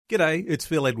G'day, it's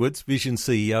Phil Edwards, Vision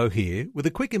CEO here, with a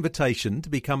quick invitation to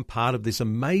become part of this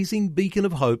amazing beacon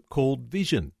of hope called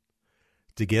Vision.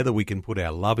 Together we can put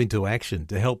our love into action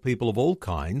to help people of all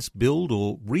kinds build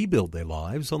or rebuild their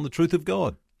lives on the truth of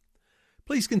God.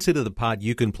 Please consider the part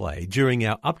you can play during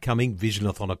our upcoming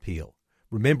Visionathon appeal,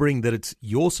 remembering that it's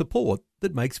your support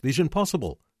that makes Vision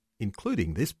possible,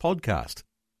 including this podcast.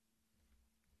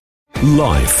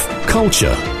 Life,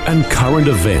 culture, and current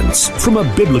events from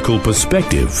a biblical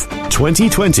perspective.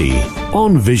 2020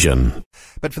 on Vision.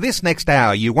 But for this next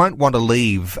hour, you won't want to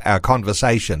leave our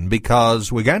conversation because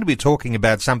we're going to be talking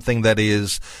about something that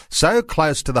is so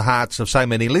close to the hearts of so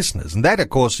many listeners. And that, of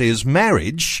course, is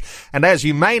marriage. And as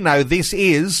you may know, this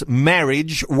is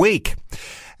Marriage Week.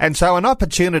 And so an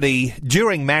opportunity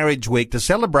during Marriage Week to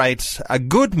celebrate a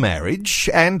good marriage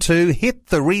and to hit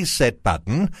the reset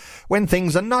button when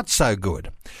things are not so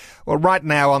good. Well, right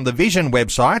now on the Vision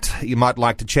website, you might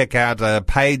like to check out a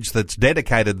page that's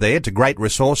dedicated there to great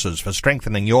resources for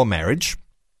strengthening your marriage.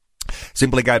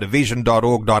 Simply go to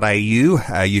vision.org.au.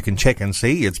 You can check and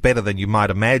see. It's better than you might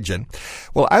imagine.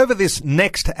 Well, over this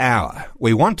next hour,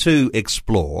 we want to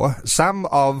explore some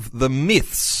of the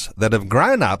myths that have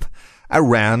grown up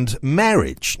around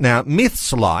marriage. Now,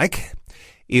 myths like,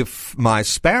 if my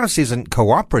spouse isn't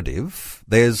cooperative,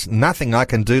 there's nothing I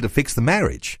can do to fix the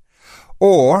marriage.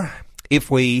 Or, if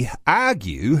we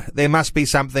argue, there must be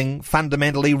something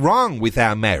fundamentally wrong with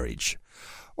our marriage.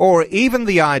 Or even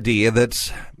the idea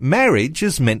that marriage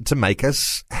is meant to make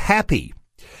us happy.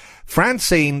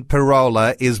 Francine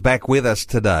Pirola is back with us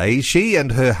today. She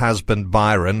and her husband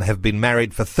Byron have been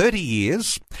married for 30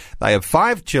 years. They have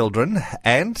 5 children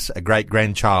and a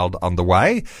great-grandchild on the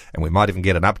way, and we might even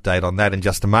get an update on that in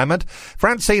just a moment.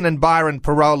 Francine and Byron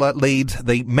Pirola lead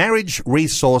the Marriage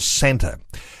Resource Centre,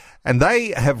 and they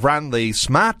have run the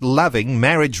Smart Loving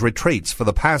Marriage Retreats for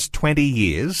the past 20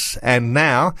 years, and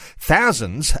now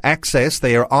thousands access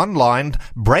their online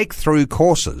breakthrough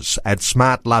courses at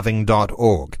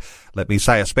smartloving.org. Let me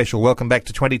say a special welcome back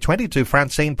to 2020 to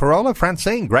Francine Pirola.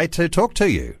 Francine, great to talk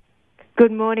to you.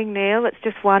 Good morning, Neil. It's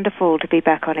just wonderful to be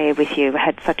back on air with you. We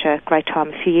had such a great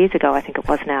time a few years ago, I think it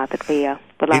was now, that we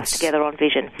were last together on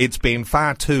Vision. It's been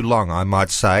far too long, I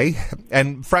might say.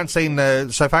 And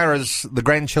Francine, so far as the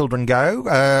grandchildren go,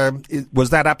 was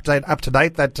that up to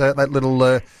date, that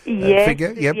little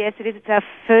figure? Yep. Yes, it is. It's our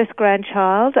first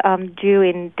grandchild, due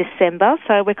in December,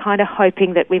 so we're kind of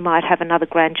hoping that we might have another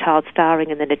grandchild starring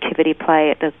in the nativity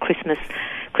play at the Christmas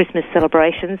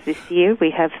celebrations this year. We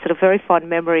have sort of very fond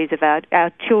memories of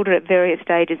our children at various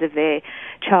stages of their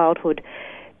childhood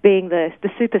being the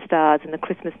superstars in the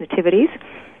Christmas nativities.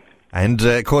 And,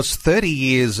 of course, 30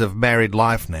 years of married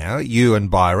life now, you and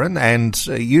Byron, and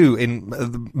you, in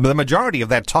the majority of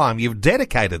that time, you've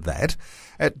dedicated that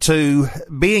to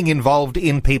being involved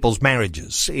in people's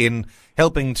marriages, in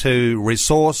helping to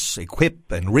resource,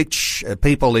 equip, enrich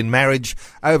people in marriage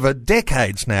over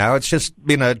decades now. It's just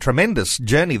been a tremendous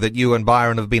journey that you and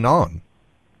Byron have been on.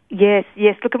 Yes.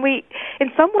 Look, and we,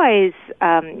 in some ways,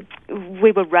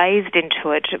 we were raised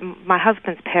into it. My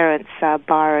husband's parents,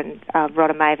 Byron,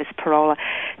 Rhoda Mavis Pirola,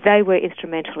 they were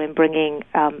instrumental in bringing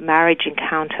Marriage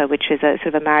Encounter, which is a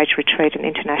sort of a marriage retreat, an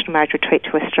international marriage retreat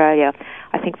to Australia,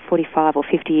 I think 45 or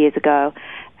 50 years ago.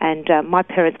 And my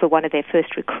parents were one of their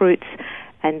first recruits,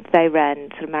 and they ran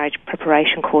sort of marriage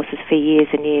preparation courses for years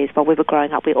and years. While we were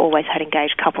growing up, we always had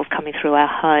engaged couples coming through our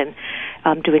home,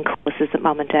 doing courses that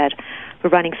Mum and Dad were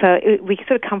running. So we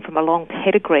sort of come from a long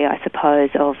pedigree, I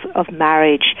suppose, of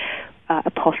marriage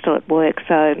apostolate work.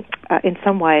 So in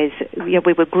some ways,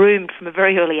 we were groomed from a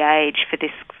very early age for this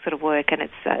sort of work, and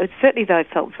it's certainly, though,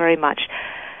 felt very much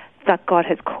that God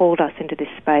has called us into this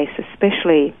space,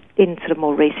 especially in sort of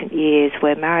more recent years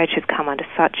where marriage has come under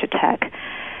such attack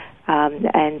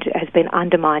and has been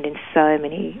undermined in so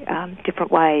many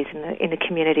different ways in the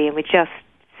community, and we just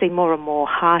see more and more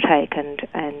heartache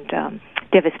and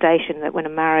devastation that when a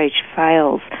marriage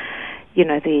fails,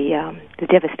 the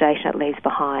devastation it leaves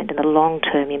behind and the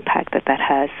long-term impact that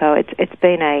has. So it's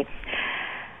been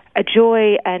a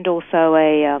joy and also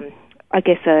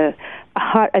it's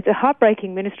a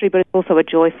heartbreaking ministry, but it's also a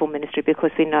joyful ministry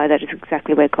because we know that it's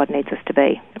exactly where God needs us to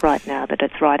be right now, that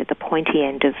it's right at the pointy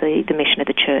end of the mission of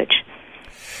the church.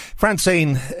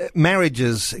 Francine,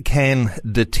 marriages can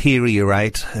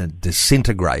deteriorate,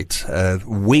 disintegrate,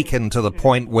 weaken to the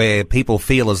point where people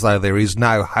feel as though there is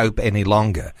no hope any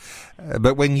longer.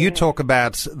 But when you talk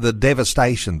about the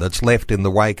devastation that's left in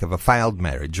the wake of a failed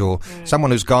marriage or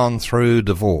someone who's gone through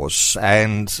divorce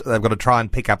and they've got to try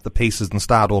and pick up the pieces and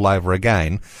start all over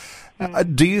again,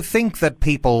 do you think that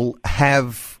people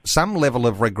have some level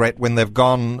of regret when they've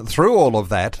gone through all of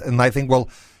that and they think, well,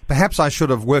 perhaps I should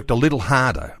have worked a little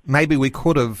harder. Maybe we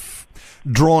could have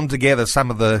drawn together some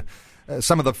of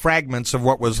the fragments of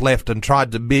what was left and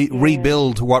tried to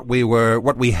rebuild what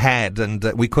we had, and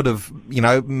we could have,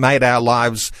 made our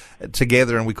lives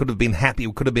together, and we could have been happy.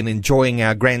 We could have been enjoying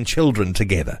our grandchildren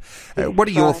together. What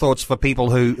are your thoughts for people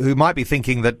who might be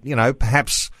thinking that,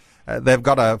 perhaps they've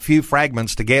got a few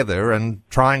fragments together and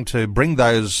trying to bring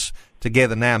those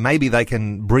together now? Maybe they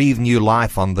can breathe new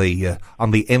life on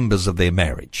the embers of their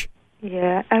marriage.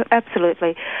 Yeah,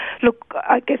 absolutely. Look,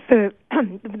 I guess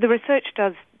the research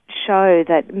does show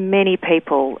that many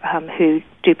people who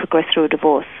do progress through a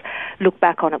divorce look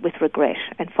back on it with regret,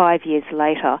 and 5 years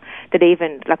later, that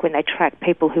even like when they track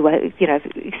people who are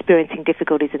experiencing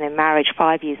difficulties in their marriage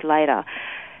 5 years later,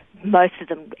 most of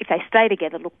them, if they stay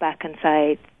together, look back and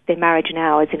say their marriage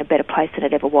now is in a better place than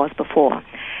it ever was before.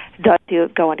 Those who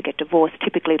go on to get divorced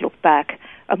typically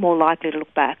are more likely to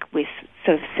look back with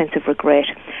sort of a sense of regret.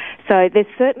 So there's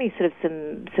certainly sort of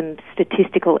some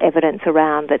statistical evidence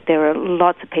around that there are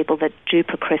lots of people that do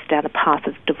progress down the path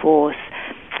of divorce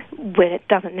when it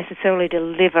doesn't necessarily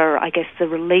deliver, I guess, the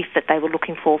relief that they were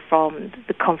looking for from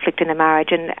the conflict in the marriage.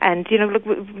 And look,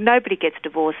 nobody gets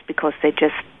divorced because they're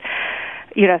just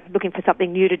looking for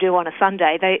something new to do on a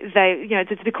Sunday.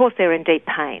 It's because they're in deep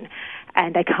pain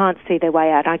and they can't see their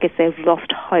way out. I guess they've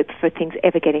lost hope for things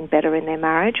ever getting better in their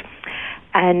marriage.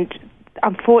 And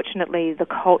unfortunately, the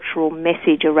cultural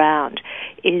message around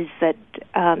is that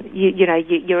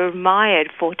you're admired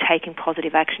for taking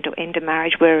positive action to end a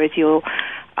marriage, whereas you're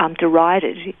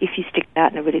derided if you stick it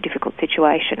out in a really difficult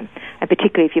situation, and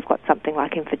particularly if you've got something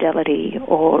like infidelity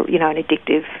or an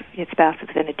addictive spouse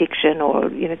with an addiction, or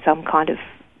some kind of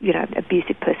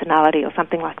abusive personality or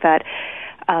something like that.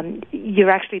 You're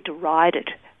actually derided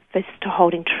for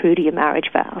holding true to your marriage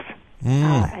vows.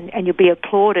 And you'll be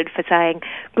applauded for saying,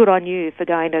 good on you for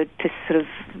going to sort of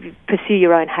pursue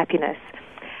your own happiness.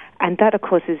 And that, of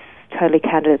course, is totally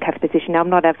counter to the Catholic position. Now, I'm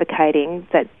not advocating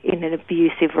that in an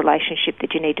abusive relationship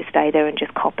that you need to stay there and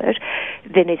just cop it.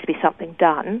 There needs to be something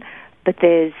done, but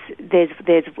there's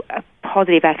a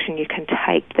positive action you can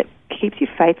take that keeps you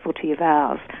faithful to your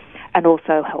vows and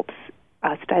also helps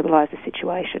stabilise the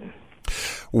situation.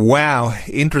 Wow,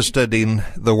 interested in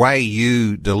the way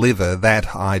you deliver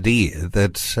that idea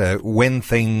that when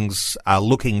things are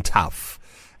looking tough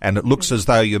and it looks as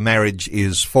though your marriage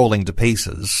is falling to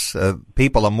pieces,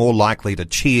 people are more likely to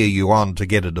cheer you on to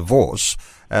get a divorce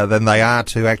than they are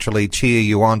to actually cheer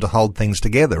you on to hold things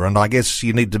together. And I guess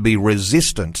you need to be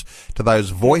resistant to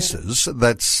those voices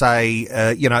that say,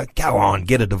 go on,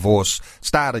 get a divorce,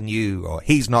 start anew, or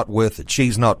he's not worth it,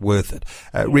 she's not worth it.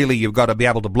 Really, you've got to be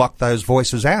able to block those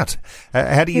voices out.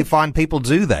 How do you find people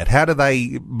do that? How do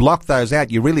they block those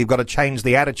out? You really have got to change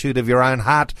the attitude of your own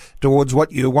heart towards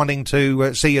what you're wanting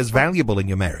to see as valuable in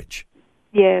your marriage.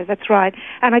 Yeah, that's right.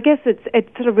 And I guess it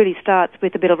sort of really starts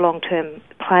with a bit of long-term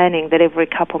planning that every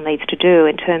couple needs to do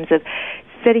in terms of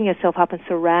setting yourself up and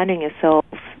surrounding yourself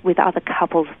with other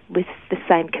couples with the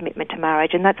same commitment to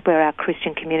marriage. And that's where our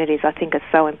Christian communities, I think, are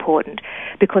so important,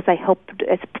 because they help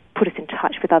us put us in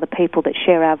touch with other people that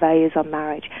share our values on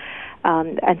marriage.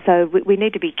 And so we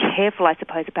need to be careful, I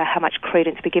suppose, about how much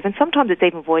credence we give. And sometimes it's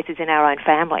even voices in our own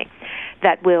family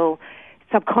that will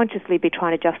subconsciously be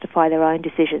trying to justify their own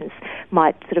decisions,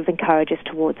 might sort of encourage us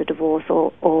towards a divorce,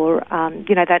 or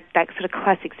that sort of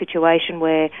classic situation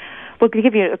where, well, to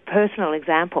give you a personal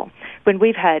example, when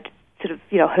we've had sort of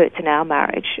hurts in our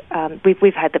marriage,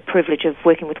 we've had the privilege of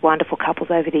working with wonderful couples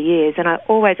over the years, and I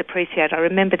always appreciate. I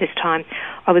remember this time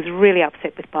I was really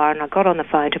upset with Byron. I got on the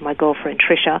phone to my girlfriend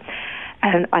Tricia,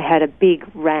 and I had a big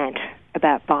rant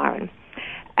about Byron,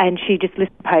 and she just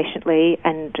listened patiently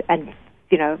and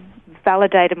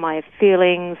validated my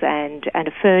feelings and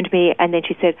affirmed me, and then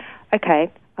she said,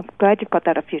 okay, I'm glad you've got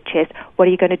that off your chest. What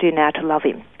are you going to do now to love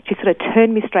him? She sort of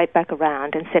turned me straight back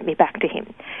around and sent me back to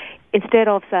him. Instead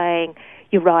of saying,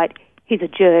 you're right, he's a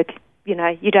jerk, you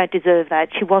don't deserve that.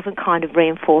 She wasn't kind of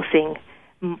reinforcing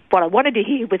what I wanted to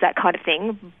hear, was that kind of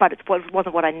thing, but it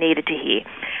wasn't what I needed to hear.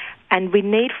 And we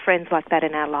need friends like that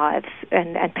in our lives,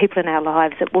 and people in our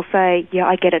lives that will say, yeah,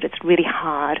 I get it, it's really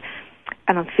hard,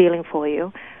 and I'm feeling for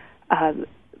you.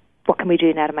 What can we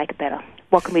do now to make it better?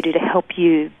 What can we do to help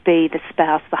you be the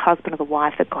spouse, the husband or the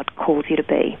wife that God calls you to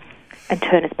be, and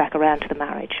turn us back around to the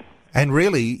marriage? And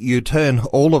really, you turn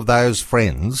all of those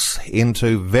friends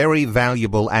into very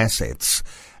valuable assets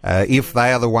if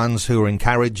they are the ones who are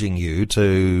encouraging you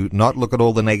to not look at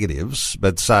all the negatives,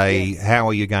 but say, how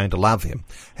are you going to love him?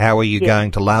 How are you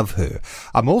going to love her?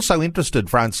 I'm also interested,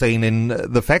 Francine, in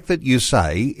the fact that you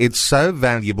say it's so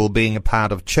valuable being a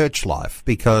part of church life,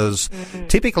 because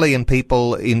typically in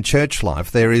people in church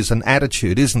life, there is an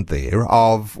attitude, isn't there,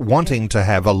 of wanting to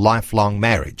have a lifelong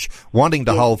marriage, wanting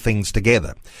to hold things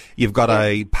together. You've got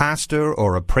a pastor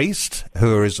or a priest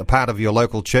who is a part of your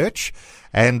local church,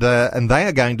 and they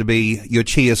are going to be your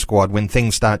cheer squad when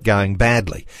things start going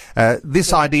badly.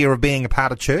 This idea of being a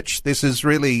part of church, this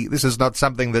is not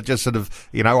something that just sort of,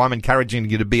 I'm encouraging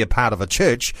you to be a part of a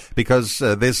church, because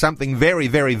there's something very,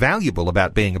 very valuable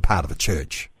about being a part of a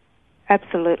church.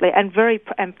 Absolutely, and very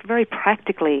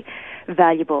practically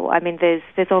valuable. I mean,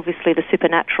 there's obviously the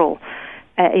supernatural,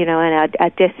 and our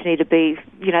destiny to be,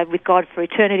 with God for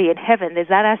eternity in heaven. There's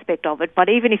that aspect of it. But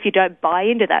even if you don't buy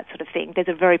into that sort of thing, there's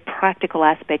a very practical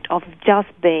aspect of just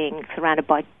being surrounded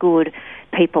by good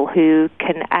people who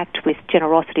can act with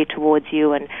generosity towards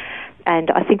you. And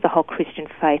I think the whole Christian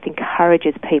faith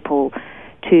encourages people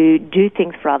to do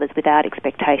things for others without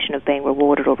expectation of being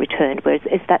rewarded or returned, whereas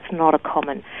that's not a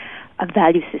common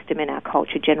value system in our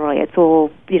culture generally. It's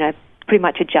all, pretty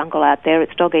much a jungle out there.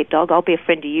 It's dog eat dog. I'll be a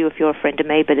friend to you if you're a friend to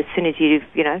me, but as soon as you,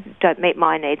 don't meet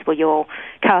my needs, well, you're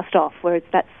cast off, whereas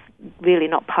that's really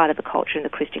not part of the culture in the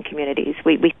Christian communities.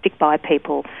 We stick by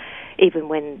people even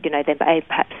when, they're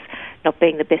perhaps not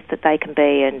being the best that they can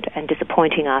be and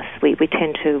disappointing us. We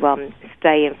tend to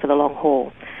stay in for the long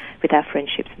haul with our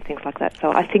friendships and things like that.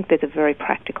 So I think there's a very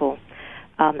practical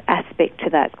aspect to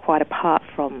that, quite apart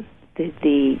from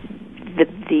the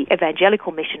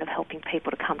evangelical mission of helping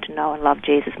people to come to know and love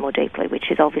Jesus more deeply, which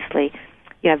is obviously,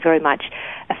 very much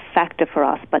a factor for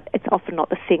us, but it's often not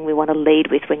the thing we want to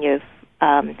lead with when you're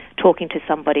talking to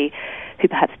somebody who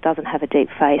perhaps doesn't have a deep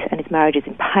faith and his marriage is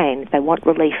in pain. They want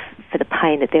relief for the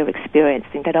pain that they're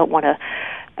experiencing. They don't want a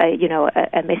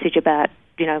message about,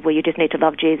 well, you just need to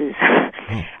love Jesus.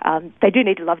 They do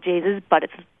need to love Jesus, but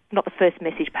it's not the first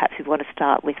message perhaps we want to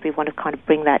start with. We want to kind of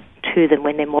bring that to them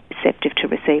when they're more receptive to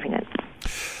receiving it.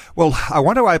 Well, I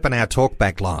want to open our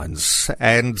talkback lines,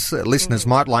 and listeners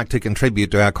might like to contribute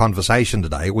to our conversation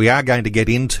today. We are going to get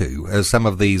into some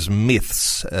of these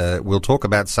myths. We'll talk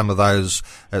about some of those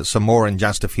some more in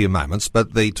just a few moments,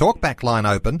 but the talkback line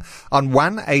open on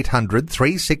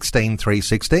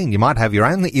 1-800-316-316. You might have your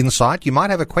own insight. You might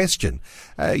have a question.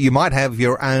 You might have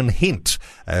your own hint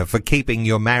for keeping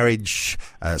your marriage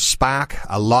spark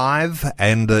alive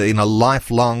and in a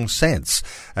lifelong sense.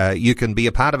 You can be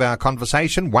a part of our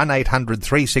conversation,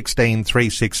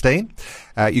 1-800-316-316.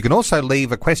 You can also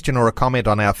leave a question or a comment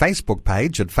on our Facebook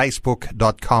page at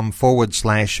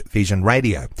facebook.com/Vision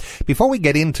Radio. Before we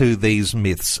get into these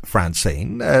myths,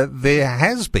 Francine, there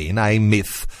has been a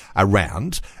myth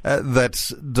around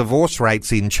that divorce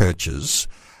rates in churches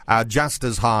are just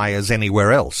as high as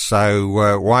anywhere else.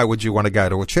 So why would you want to go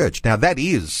to a church? Now, that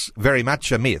is very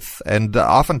much a myth, and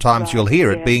oftentimes you'll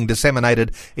hear it being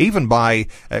disseminated even by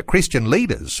Christian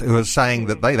leaders who are saying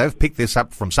that they've picked this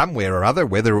up from somewhere or other,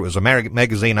 whether it was a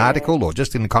magazine article or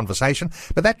just in the conversation.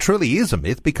 But that truly is a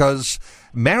myth, because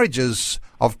marriages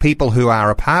of people who are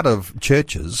a part of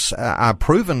churches are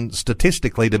proven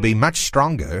statistically to be much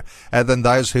stronger than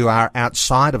those who are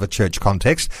outside of a church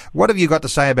context. What have you got to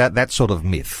say about that sort of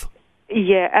myth?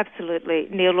 Yeah, absolutely,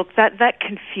 Neil. Look, that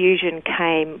confusion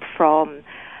came from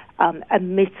a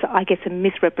myth, I guess, a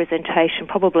misrepresentation,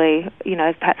 probably,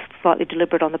 perhaps slightly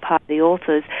deliberate on the part of the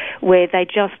authors, where they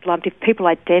just lumped, if people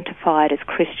identified as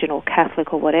Christian or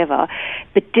Catholic or whatever,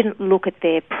 but didn't look at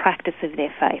their practice of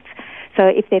their faith. So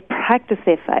if they practiced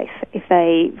their faith, if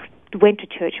they went to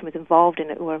church and were involved in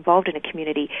a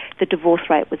community, the divorce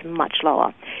rate was much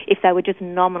lower. If they were just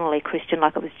nominally Christian,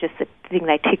 like it was just the thing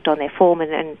they ticked on their form,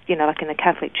 and like in the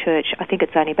Catholic Church, I think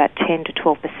it's only about 10 to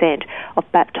 12%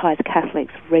 of baptized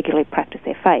Catholics regularly practice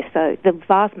their faith. So the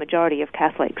vast majority of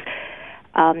Catholics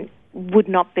would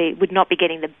not be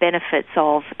getting the benefits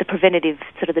of the preventative,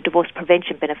 sort of the divorce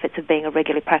prevention benefits of being a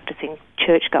regularly practicing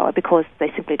churchgoer, because they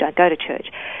simply don't go to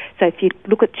church. So if you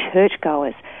look at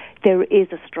churchgoers, there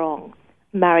is a strong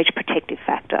marriage protective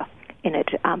factor in it,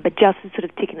 but just sort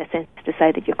of ticking the census to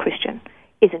say that you're Christian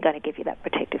isn't going to give you that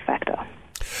protective factor.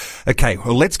 Okay,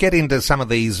 well, let's get into some of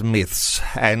these myths.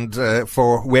 And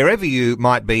for wherever you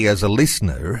might be as a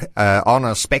listener on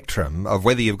a spectrum of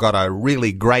whether you've got a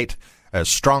really great a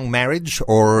strong marriage,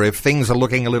 or if things are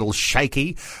looking a little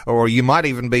shaky, or you might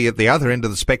even be at the other end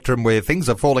of the spectrum where things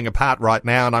are falling apart right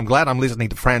now. And I'm glad I'm listening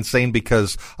to Francine,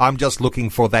 because I'm just looking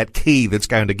for that key that's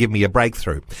going to give me a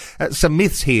breakthrough. Some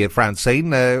myths here,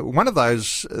 Francine. One of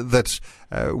those that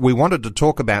we wanted to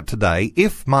talk about today: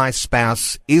 if my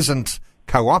spouse isn't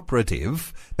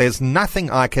cooperative, there's nothing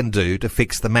I can do to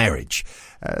fix the marriage.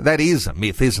 That is a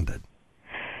myth, isn't it?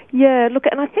 Yeah, look,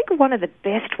 and I think one of the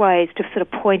best ways to sort of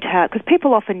point out, because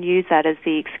people often use that as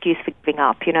the excuse for giving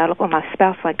up, look, well, my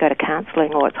spouse won't go to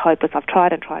counselling, or it's hopeless, I've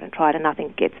tried and tried and tried and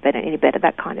nothing gets any better,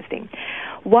 that kind of thing.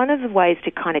 One of the ways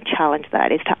to kind of challenge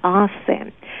that is to ask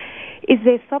them, is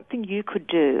there something you could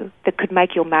do that could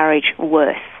make your marriage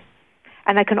worse?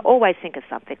 And they can always think of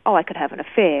something. Oh, I could have an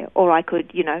affair, or I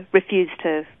could, refuse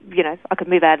to, I could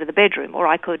move out of the bedroom, or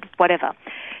I could whatever.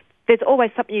 There's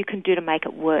always something you can do to make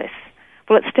it worse.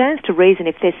 Well, it stands to reason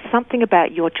if there's something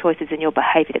about your choices and your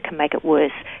behaviour that can make it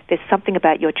worse, there's something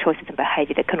about your choices and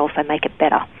behaviour that can also make it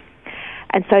better.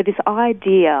 And so this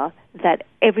idea that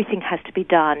everything has to be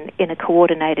done in a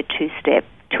coordinated two-step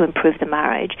to improve the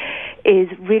marriage is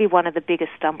really one of the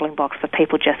biggest stumbling blocks for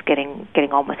people just getting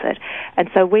on with it. And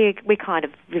so we kind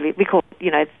of really, we call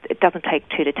it, it doesn't take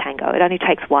two to tango. It only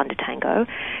takes one to tango.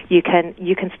 You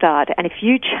can start. And if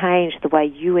you change the way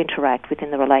you interact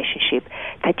within the relationship,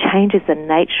 that changes the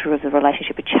nature of the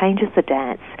relationship. It changes the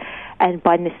dance. And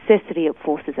by necessity, it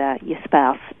forces your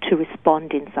spouse to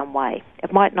respond in some way.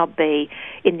 It might not be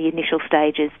in the initial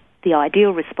stages the ideal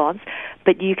response,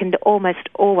 but you can almost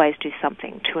always do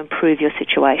something to improve your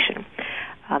situation,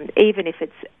 even if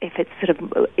it's sort of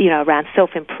around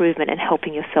self-improvement and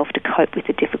helping yourself to cope with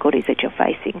the difficulties that you're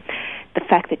facing. The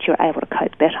fact that you're able to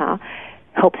cope better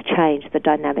helps change the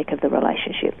dynamic of the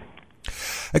relationship.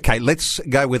 Okay, let's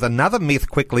go with another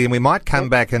myth quickly, and we might come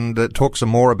back and talk some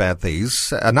more about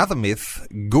these. Another myth: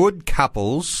 good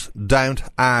couples don't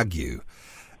argue.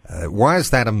 Why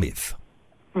is that a myth?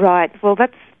 Right. Well,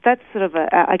 that's sort of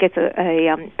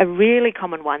a really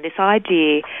common one. This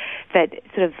idea that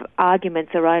sort of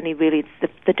arguments are only really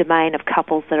the domain of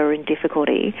couples that are in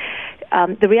difficulty.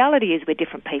 The reality is we're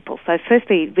different people. So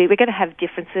firstly, we're going to have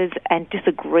differences, and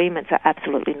disagreements are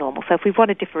absolutely normal. So if we want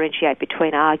to differentiate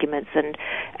between arguments and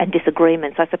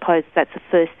disagreements, I suppose that's the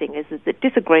first thing, is that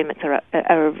disagreements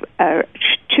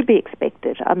should be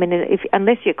expected. I mean,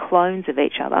 unless you're clones of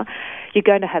each other, you're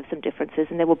going to have some differences,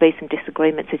 and there will be some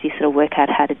disagreements as you sort of work out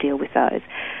how to deal with those.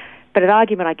 But an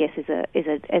argument, I guess, is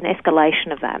an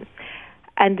escalation of that.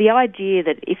 And the idea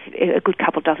that if a good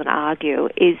couple doesn't argue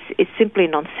is simply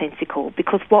nonsensical,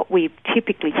 because what we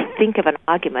typically think of an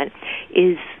argument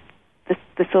is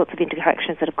the sorts of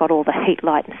interactions that have got all the heat,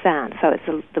 light, and sound. So it's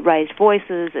the raised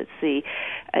voices, it's the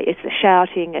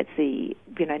shouting, it's the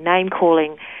name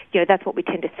calling. That's what we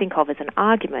tend to think of as an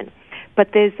argument.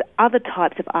 But there's other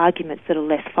types of arguments that are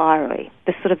less fiery.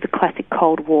 There's sort of the classic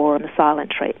Cold War and the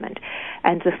silent treatment.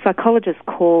 And the psychologists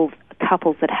call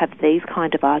couples that have these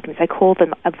kind of arguments, they call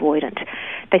them avoidant.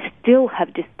 They still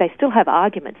have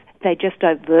arguments. They just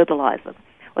don't verbalise them,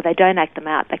 or they don't act them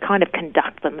out. They kind of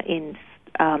conduct them in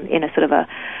a sort of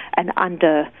an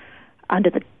under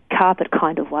the carpet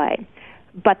kind of way.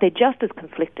 But they're just as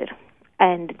conflicted,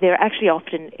 and they're actually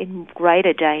often in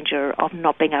greater danger of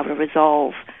not being able to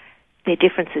resolve their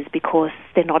differences because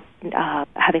they're not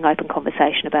having open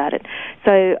conversation about it.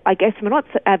 So I guess we're not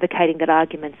advocating that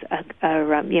arguments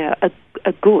are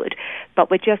good, but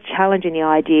we're just challenging the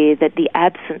idea that the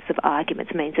absence of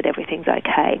arguments means that everything's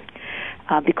okay,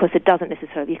 because it doesn't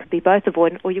necessarily. You could be both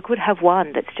avoidant, or you could have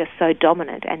one that's just so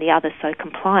dominant and the other so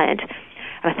compliant.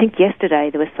 And I think yesterday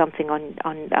there was something on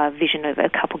Vision of a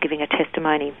couple giving a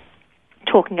testimony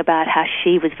talking about how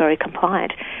she was very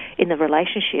compliant in the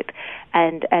relationship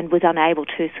and was unable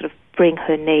to sort of bring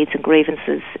her needs and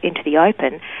grievances into the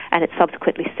open, and it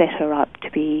subsequently set her up to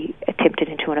be tempted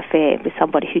into an affair with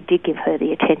somebody who did give her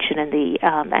the attention and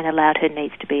and allowed her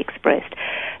needs to be expressed.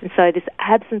 And so this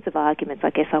absence of arguments, I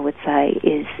guess I would say,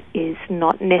 is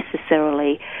not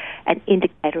necessarily an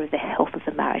indicator of the health of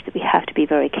the marriage, that we have to be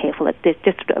very careful. That there's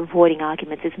just avoiding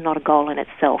arguments is not a goal in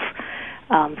itself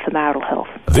for marital health.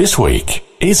 This week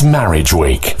is Marriage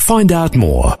Week. Find out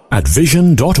more at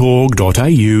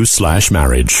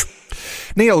vision.org.au/marriage.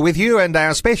 Neil, with you, and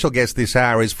our special guest this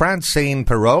hour is Francine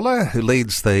Pirola, who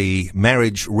leads the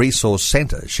Marriage Resource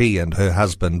Centre, she and her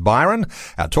husband Byron.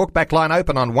 Our talkback line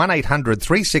open on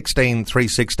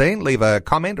 1-800-316-316. Leave a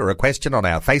comment or a question on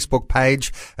our Facebook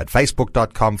page at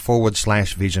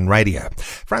facebook.com/Vision Radio.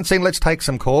 Francine, let's take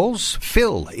some calls.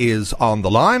 Phil is on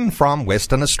the line from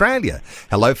Western Australia.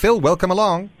 Hello, Phil. Welcome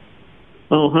along.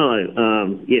 Oh,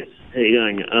 hello. Yes, how are you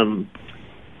going?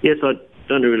 Yes, I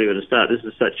don't know really where to start. This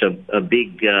is such a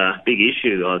big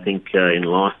issue, I think, in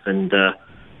life.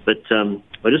 But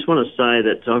I just want to say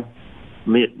that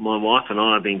my wife and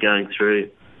I have been going through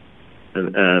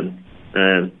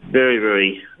a very,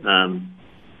 very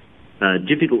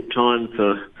difficult time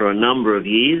for a number of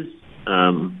years.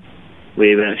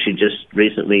 We've actually just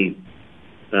recently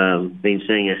been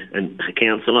seeing a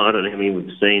counsellor. I don't know how many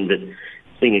we've seen, but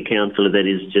seeing a counsellor that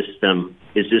is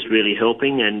just really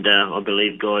helping, and I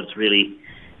believe God's really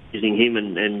using him,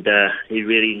 and he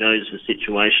really knows the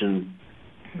situation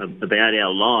about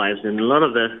our lives. And a lot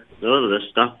of the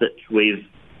stuff that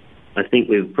I think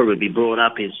we've probably brought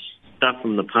up is stuff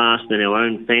from the past in our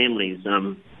own families.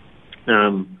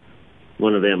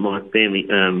 My family,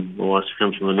 my wife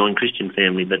comes from a non-Christian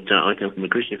family, but I come from a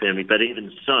Christian family. But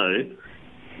even so,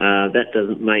 that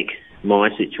doesn't make my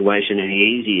situation any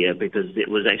easier, because it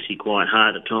was actually quite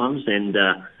hard at times, and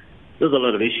there's a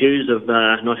lot of issues of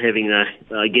not having a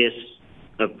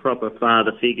proper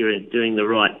father figure and doing the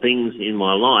right things in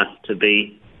my life to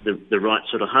be the right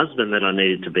sort of husband that I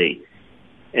needed to be.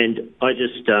 And I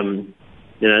just, a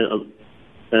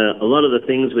lot of the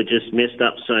things were just messed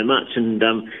up so much, and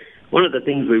one of the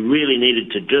things we really needed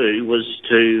to do was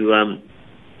to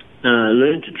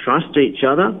learn to trust each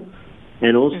other,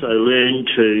 and also learn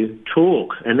to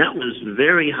talk. And that was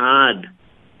very hard,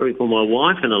 probably for my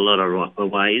wife in a lot of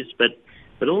ways, but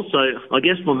also, I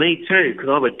guess, for me too, because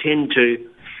I would tend to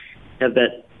have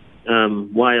that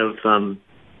way of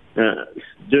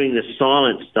doing the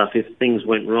silent stuff if things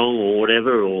went wrong or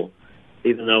whatever, or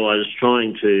even though I was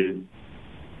trying to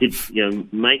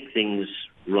make things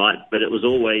right, but it was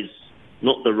always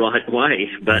not the right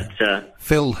way. But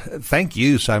Phil, thank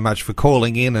you so much for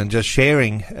calling in and just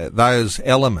sharing those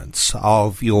elements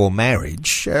of your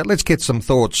marriage. Let's get some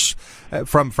thoughts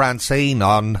from Francine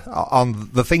on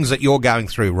the things that you're going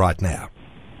through right now.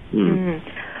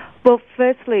 Well,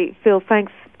 firstly, Phil,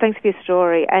 thanks for your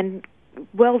story, and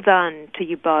well done to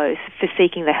you both for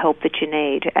seeking the help that you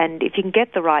need. And if you can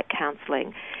get the right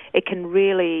counselling, it can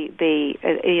really be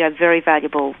a very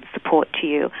valuable support to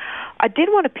you. I did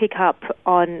want to pick up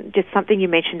on just something you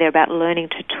mentioned there about learning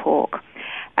to talk.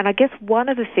 And I guess one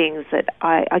of the things that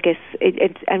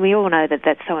and we all know that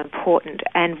that's so important,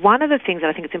 and one of the things that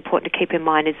I think it's important to keep in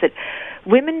mind is that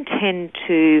women tend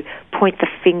to point the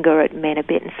finger at men a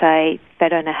bit and say they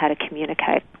don't know how to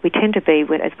communicate. We tend to be,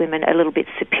 as women, a little bit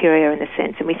superior in a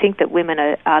sense, and we think that women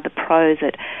are the pros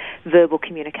at verbal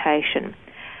communication.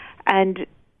 And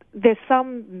there's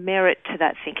some merit to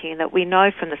that thinking, that we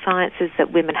know from the sciences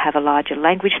that women have a larger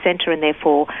language centre, and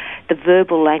therefore the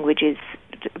verbal language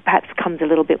perhaps comes a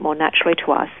little bit more naturally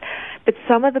to us. But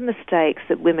some of the mistakes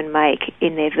that women make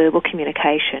in their verbal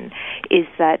communication is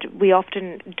that we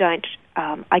often don't,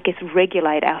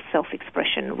 regulate our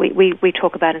self-expression. We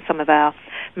talk about in some of our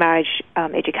marriage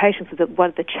education that one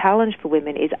of the challenge for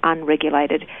women is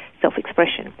unregulated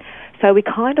self-expression. So we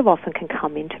kind of often can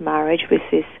come into marriage with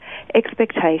this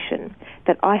expectation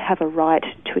that I have a right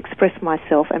to express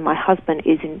myself, and my husband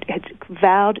has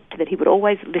vowed that he would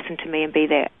always listen to me and be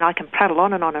there. And I can prattle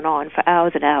on and on and on for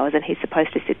hours and hours, and he's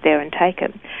supposed to sit there and take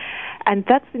it. And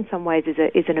that, in some ways,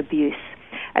 is an abuse.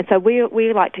 And so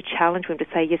we like to challenge women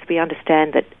to say, yes, we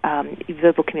understand that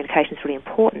verbal communication is really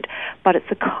important, but it's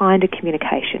a kind of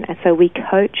communication. And so we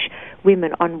coach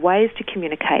women on ways to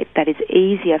communicate that is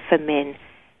easier for men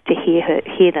to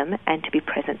hear them and to be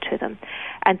present to them.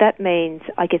 And that means,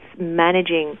 I guess,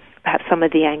 managing perhaps some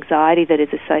of the anxiety that is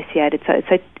associated.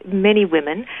 So many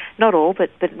women, not all, but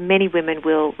many women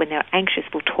will, when they're anxious,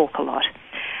 will talk a lot.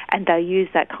 And they'll use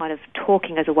that kind of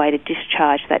talking as a way to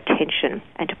discharge that tension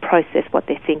and to process what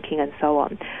they're thinking and so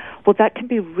on. Well, that can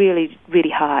be really,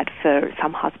 really hard for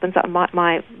some husbands.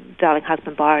 My darling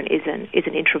husband, Byron, is an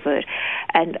introvert.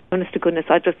 And honest to goodness,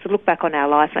 I just look back on our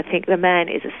life and I think the man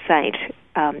is a saint.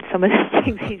 Some of the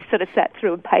things he's sort of sat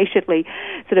through and patiently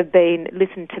sort of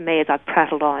listened to me as I've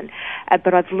prattled on.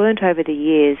 But I've learnt over the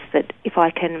years that if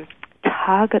I can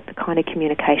target the kind of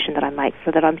communication that I make,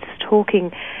 so that I'm just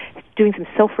doing some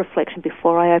self-reflection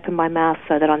before I open my mouth,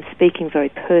 so that I'm speaking very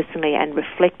personally and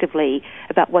reflectively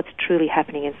about what's truly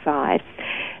happening inside,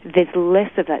 there's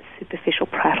less of that superficial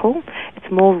prattle.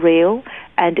 It's more real,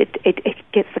 and it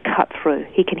gets the cut through.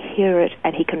 He can hear it,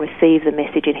 and he can receive the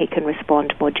message, and he can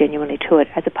respond more genuinely to it,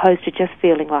 as opposed to just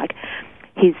feeling like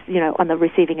he's, on the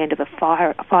receiving end of a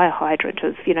fire hydrant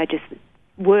of, just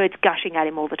words gushing at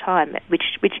him all the time, which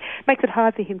makes it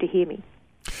hard for him to hear me.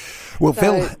 Well,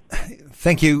 Phil,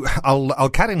 thank you. I'll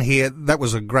cut in here. That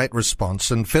was a great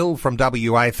response. And Phil from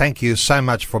WA, thank you so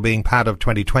much for being part of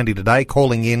 2020 today,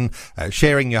 calling in,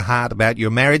 sharing your heart about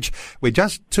your marriage. We're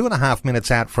just 2.5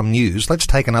 minutes out from news. Let's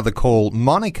take another call.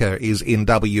 Monica is in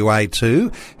WA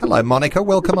too. Hello, Monica.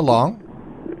 Welcome along.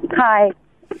 Hi.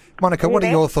 Monica, what are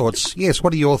your thoughts? Yes,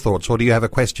 what are your thoughts? Or do you have a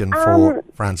question for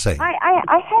Francine?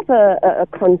 I have a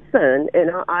concern.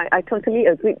 I totally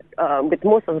agree with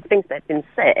most of the things that have been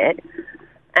said.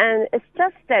 And it's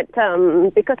just that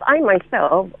because I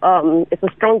myself is a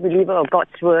strong believer of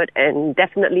God's word and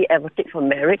definitely advocate for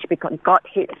marriage because God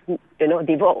hates,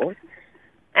 divorce.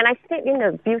 And I stayed in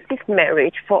an abusive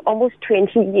marriage for almost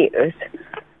 20 years.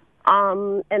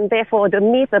 And therefore the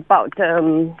myth about,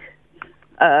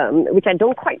 which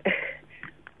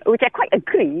I quite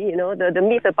agree, the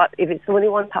myth about if it's only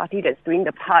one party that's doing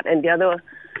the part and the other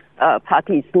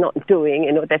party is not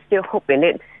doing, there's still hope in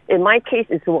it. In my case,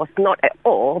 it was not at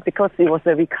all because he was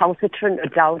a recalcitrant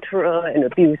adulterer and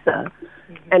abuser.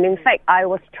 Mm-hmm. And in fact, I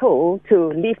was told to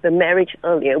leave the marriage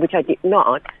earlier, which I did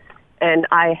not. And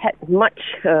I had much,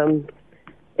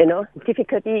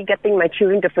 difficulty getting my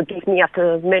children to forgive me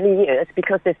after many years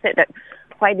because they said that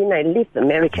why didn't I leave the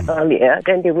marriage earlier?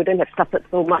 Then they wouldn't have suffered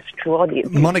so much through all the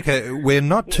abuse. Monica, we're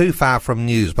not too far from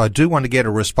news, but I do want to get a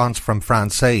response from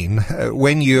Francine.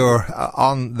 When you're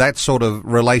on that sort of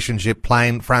relationship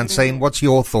plane, Francine, what's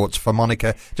your thoughts for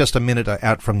Monica just a minute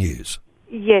out from news?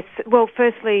 Yes. Well,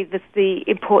 firstly, the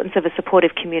importance of a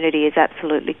supportive community is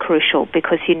absolutely crucial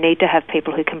because you need to have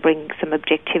people who can bring some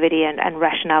objectivity and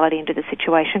rationality into the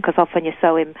situation because often you're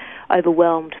so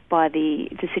overwhelmed by the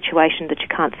situation that you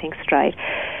can't think straight.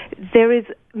 There is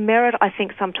merit, I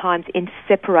think, sometimes in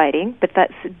separating, but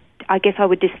I guess I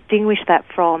would distinguish that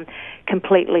from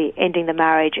completely ending the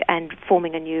marriage and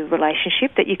forming a new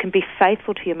relationship, that you can be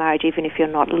faithful to your marriage even if you're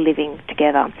not living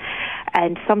together.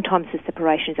 And sometimes the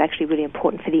separation is actually really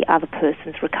important for the other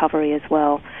person's recovery as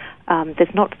well.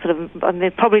 There's not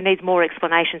it probably needs more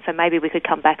explanation, so maybe we could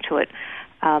come back to it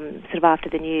after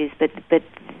the news. But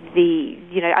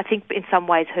I think in some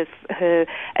ways her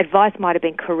advice might have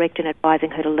been correct in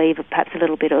advising her to leave perhaps a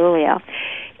little bit earlier.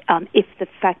 If the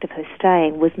fact of her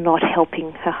staying was not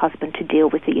helping her husband to deal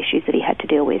with the issues that he had to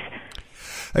deal with.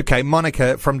 Okay,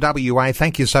 Monica from WA,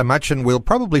 thank you so much, and we'll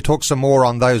probably talk some more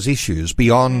on those issues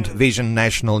beyond Vision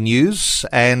National News,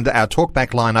 and our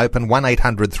talkback line open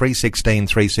 1800 316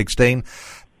 316.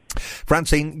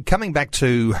 Francine, coming back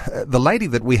to the lady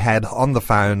that we had on the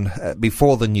phone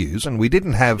before the news, and we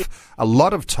didn't have a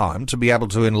lot of time to be able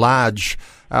to enlarge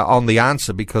on the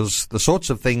answer because the sorts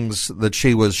of things that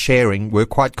she was sharing were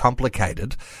quite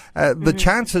complicated. The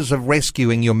chances of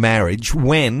rescuing your marriage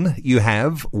when you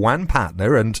have one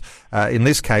partner, and in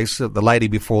this case, the lady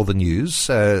before the news,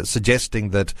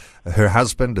 suggesting that her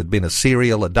husband had been a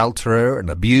serial adulterer and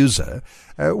abuser.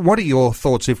 What are your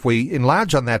thoughts if we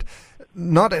enlarge on that?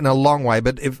 Not in a long way,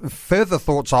 but if further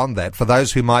thoughts on that for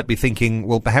those who might be thinking,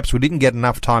 well, perhaps we didn't get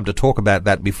enough time to talk about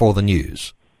that before the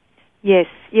news. Yes.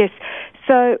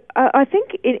 So I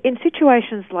think in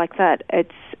situations like that,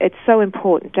 it's so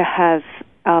important to have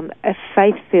a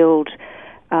faith-filled,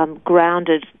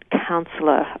 grounded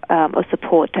counsellor or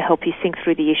support to help you think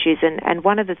through the issues. And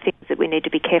one of the things that we need to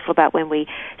be careful about when we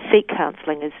seek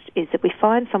counselling is that we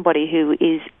find somebody who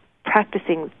is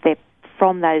practising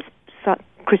from those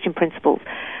Christian principles,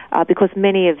 because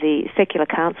many of the secular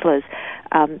counsellors,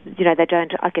 they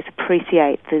don't, I guess,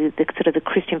 appreciate the sort of the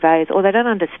Christian values, or they don't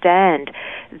understand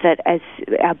that as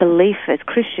our belief as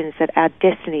Christians that our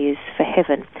destiny is for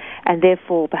heaven, and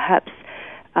therefore perhaps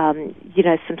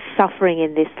some suffering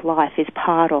in this life is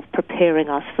part of preparing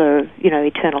us for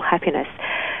eternal happiness.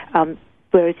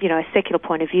 Whereas, a secular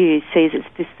point of view sees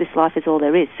this life is all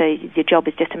there is. So your job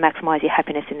is just to maximise your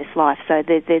happiness in this life. So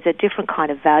there's a different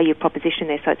kind of value proposition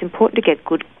there. So it's important to get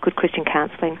good Christian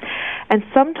counselling. And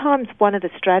sometimes one of the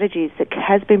strategies that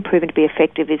has been proven to be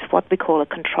effective is what we call a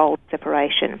controlled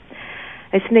separation.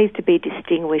 This needs to be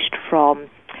distinguished from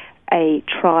a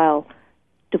trial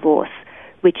divorce,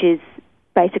 which is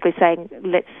basically saying,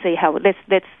 let's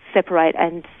separate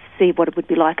and see what it would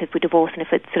be like if we divorce, and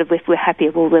if we're happy,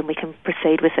 well, then we can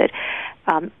proceed with it.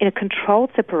 In a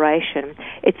controlled separation,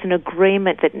 it's an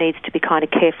agreement that needs to be kind of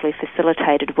carefully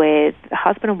facilitated where the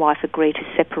husband and wife agree to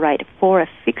separate for a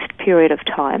fixed period of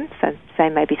time, so say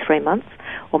maybe 3 months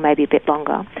or maybe a bit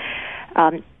longer,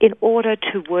 in order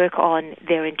to work on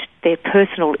their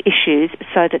personal issues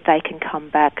so that they can come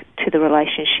back to the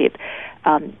relationship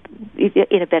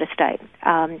in a better state.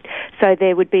 So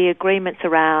there would be agreements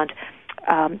around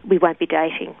we won't be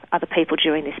dating other people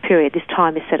during this period. This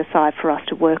time is set aside for us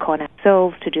to work on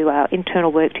ourselves, to do our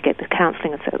internal work, to get the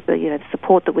counselling and the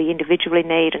support that we individually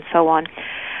need, and so on.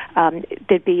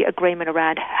 There'd be agreement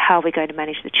around how we're going to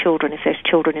manage the children, if there's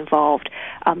children involved,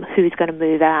 who's going to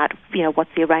move out,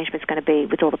 what's the arrangement's going to be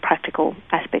with all the practical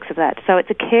aspects of that. So it's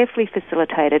a carefully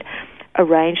facilitated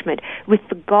arrangement with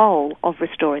the goal of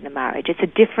restoring the marriage. It's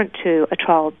different to a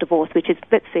trial divorce, which is,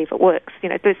 let's see if it works,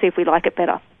 let's see if we like it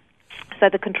better. So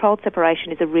the controlled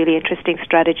separation is a really interesting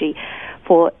strategy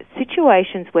for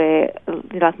situations where,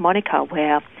 like Monica,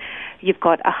 where you've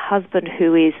got a husband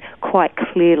who is quite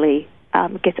clearly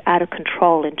gets out of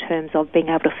control in terms of being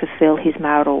able to fulfill his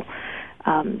marital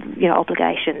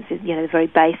obligations, the very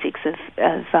basics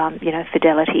of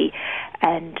fidelity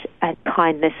and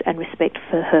kindness and respect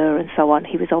for her and so on.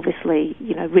 He was obviously,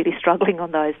 really struggling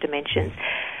on those dimensions.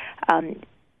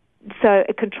 So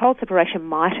a controlled separation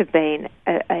might have been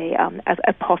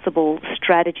a possible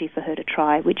strategy for her to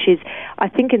try, which is, I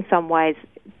think, in some ways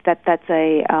that's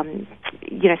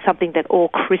something that all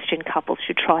Christian couples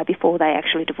should try before they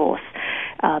actually divorce,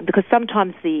 because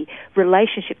sometimes the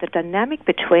relationship, the dynamic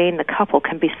between the couple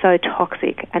can be so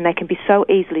toxic and they can be so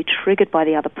easily triggered by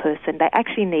the other person. They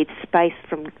actually need space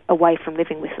away from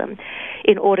living with them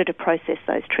in order to process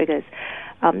those triggers.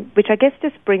 Which I guess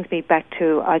just brings me back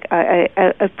to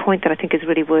a point that I think is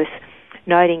really worth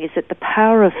noting, is that the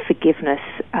power of forgiveness,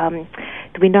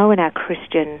 we know in our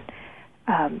Christian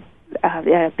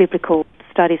biblical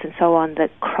studies and so on that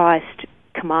Christ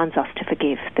commands us to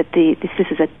forgive, that this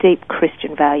is a deep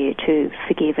Christian value to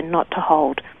forgive and not to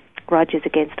hold grudges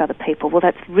against other people. Well,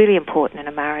 that's really important in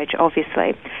a marriage,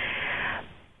 obviously.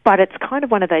 But it's kind of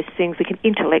one of those things we can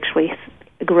intellectually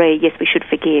agree, yes, we should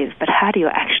forgive, but how do you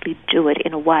actually do it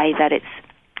in a way that it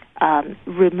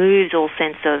removes all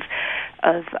sense of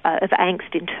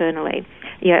angst internally?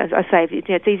 As I say,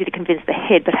 it's easy to convince the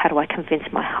head, but how do I convince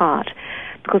my heart?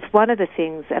 Because one of the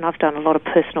things, and I've done a lot of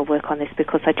personal work on this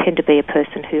because I tend to be a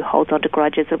person who holds on to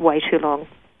grudges way too long,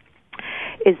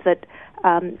 is that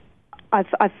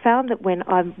I've found that when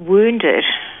I'm wounded,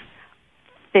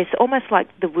 there's almost like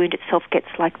the wound itself gets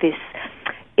like this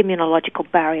immunological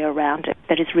barrier around it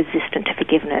that is resistant to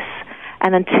forgiveness.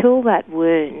 And until that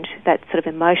wound, that sort of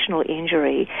emotional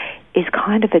injury, is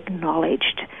kind of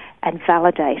acknowledged and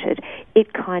validated,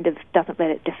 it kind of doesn't let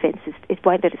it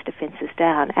won't let its defenses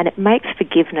down, and it makes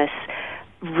forgiveness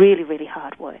really, really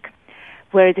hard work.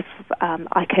 Whereas if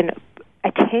I can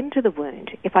attend to the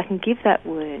wound, if I can give that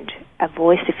wound a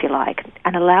voice, if you like,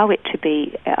 and allow it to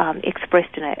be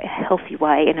expressed in a healthy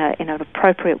way, in an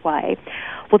appropriate way,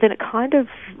 well, then it kind of,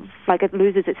 like, it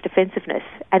loses its defensiveness,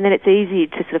 and then it's easy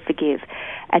to sort of forgive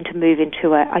and to move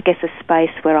into a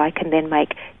space where I can then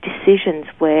make decisions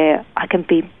where I can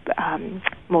be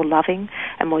more loving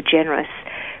and more generous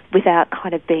without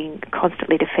kind of being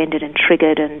constantly defended and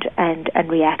triggered and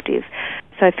reactive.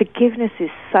 So forgiveness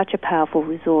is such a powerful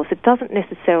resource. It doesn't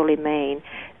necessarily mean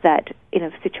that in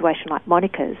a situation like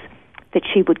Monica's, that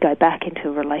she would go back into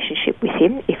a relationship with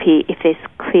him if there's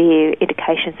clear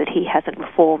indications that he hasn't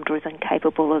reformed or is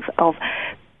incapable of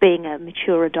being a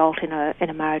mature adult in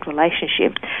a married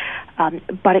relationship.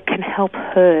 But it can help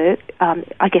her,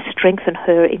 strengthen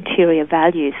her interior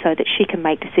values so that she can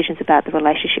make decisions about the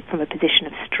relationship from a position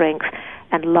of strength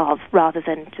and love rather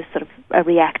than just sort of a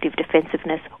reactive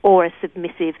defensiveness or a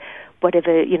submissive,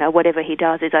 whatever he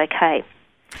does is okay.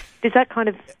 Is that kind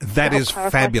of... That is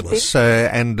fabulous.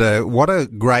 And what a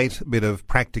great bit of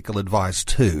practical advice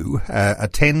too.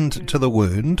 Attend to the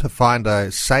wound, to find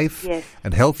a safe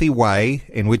and healthy way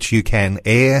in which you can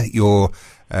air your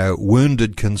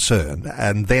wounded concern,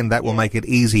 and then that will make it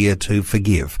easier to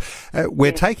forgive.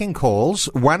 We're taking calls,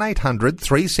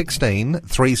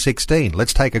 1-800-316-316.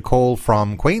 Let's take a call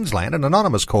from Queensland, an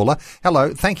anonymous caller.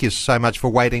 Hello, thank you so much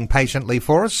for waiting patiently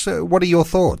for us. What are your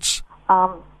thoughts?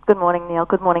 Good morning, Neil.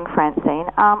 Good morning, Francine.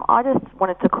 I just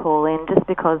wanted to call in just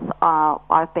because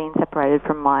I've been separated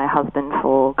from my husband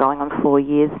for going on 4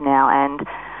 years now, and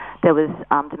there was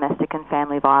domestic and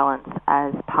family violence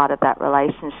as part of that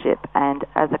relationship. And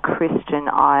as a Christian,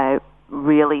 I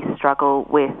really struggle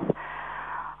with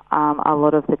a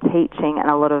lot of the teaching and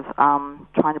a lot of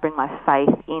trying to bring my faith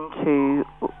into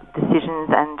decisions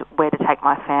and where to take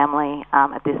my family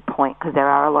at this point, because there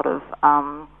are a lot of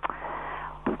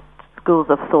schools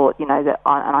of thought, that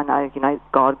I know,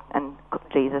 God and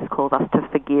Jesus calls us to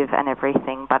forgive and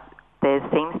everything, but there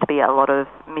seems to be a lot of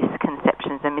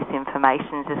misconceptions and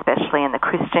misinformations, especially in the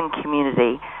Christian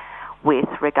community, with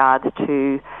regards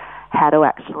to how to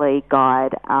actually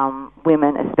guide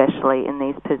women, especially in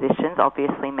these positions.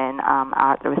 Obviously, men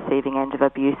are at the receiving end of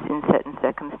abuse in certain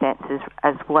circumstances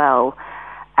as well.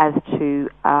 as to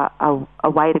a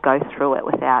way to go through it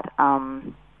without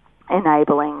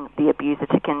enabling the abuser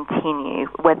to continue,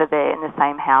 whether they're in the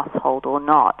same household or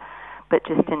not, but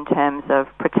just in terms of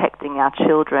protecting our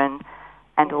children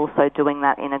and also doing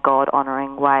that in a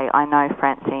God-honouring way. I know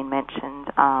Francine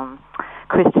mentioned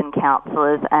Christian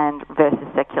counsellors and versus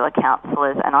secular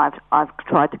counsellors, and I've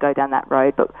tried to go down that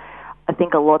road, but I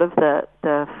think a lot of the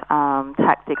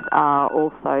tactics are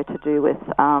also to do with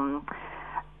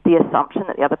the assumption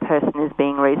that the other person is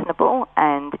being reasonable,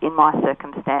 and in my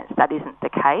circumstance that isn't the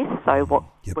case. So what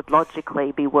would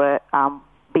logically be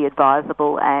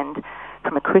advisable and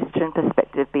from a Christian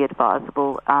perspective be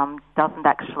advisable doesn't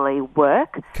actually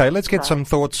work. Okay, let's get some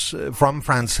thoughts from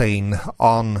Francine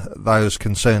on those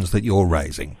concerns that you're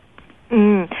raising.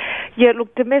 Yeah,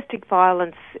 look, domestic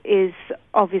violence is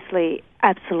obviously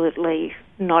absolutely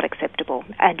not acceptable.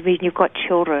 And when you've got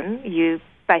children, you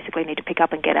basically need to pick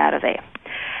up and get out of there.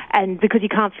 And because you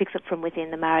can't fix it from within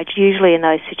the marriage, usually in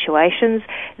those situations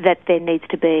that there needs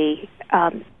to be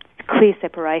clear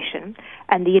separation,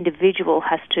 and the individual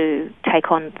has to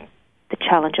take on the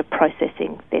challenge of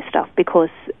processing their stuff, because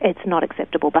it's not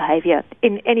acceptable behaviour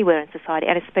in anywhere in society,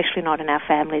 and especially not in our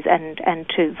families and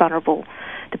to vulnerable,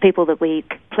 the people that we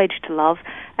pledge to love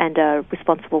and are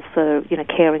responsible for,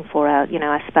 caring for our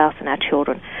spouse and our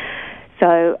children.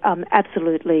 So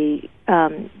absolutely,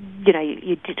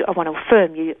 you did. I want to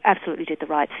affirm you absolutely did the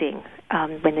right thing.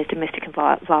 When there's domestic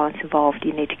violence involved,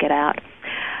 you need to get out.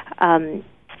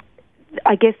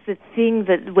 I guess the thing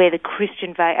that where the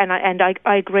Christian and I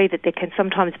agree that there can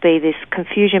sometimes be this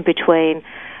confusion between,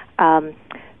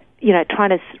 trying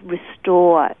to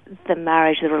restore the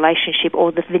marriage, the relationship,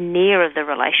 or the veneer of the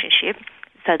relationship,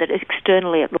 so that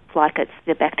externally it looks like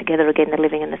they're back together again, they're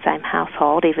living in the same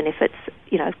household, even if it's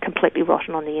completely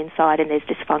rotten on the inside and there's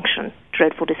dysfunction,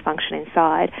 dreadful dysfunction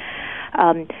inside.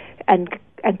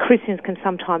 And Christians can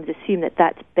sometimes assume that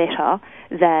that's better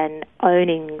than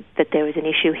owning that there is an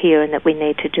issue here and that we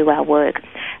need to do our work.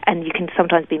 And you can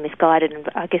sometimes be misguided and,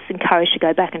 I guess, encouraged to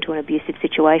go back into an abusive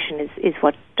situation is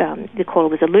what the caller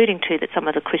was alluding to, that some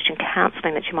of the Christian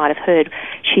counselling that you might have heard,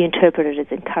 she interpreted as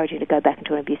encouraging to go back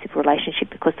into an abusive relationship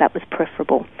because that was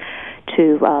preferable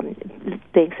to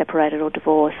being separated or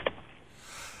divorced.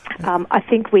 I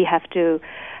think we have to,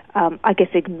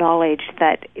 acknowledge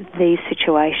that these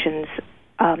situations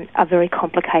are very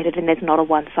complicated and there's not a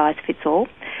one-size-fits-all,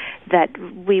 that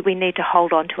we need to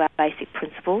hold on to our basic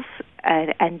principles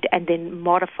and then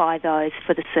modify those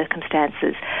for the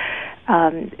circumstances.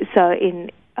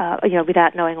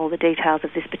 Without knowing all the details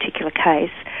of this particular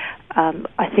case,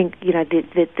 I think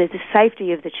the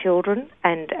safety of the children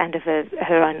and of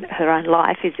her own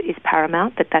life is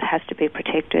paramount. That has to be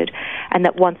protected, and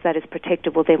that once that is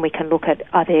protected, well, then we can look at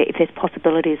if there's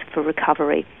possibilities for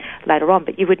recovery later on.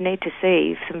 But you would need to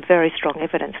see some very strong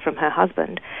evidence from her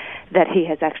husband that he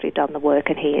has actually done the work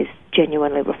and he is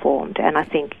genuinely reformed. And I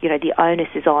think the onus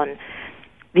is on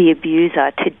the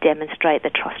abuser to demonstrate the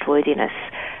trustworthiness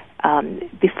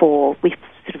before we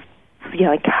sort of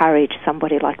encourage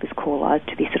somebody like this caller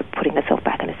to be sort of putting herself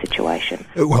back in a situation.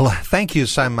 Well, thank you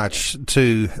so much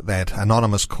to that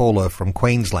anonymous caller from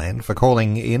Queensland for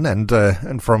calling in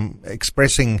and from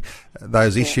expressing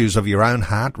those issues of your own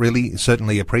heart. Really,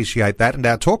 certainly appreciate that. And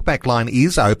our talkback line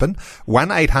is open,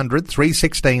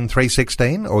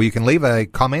 1-800-316-316, or you can leave a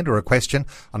comment or a question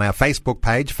on our Facebook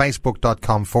page,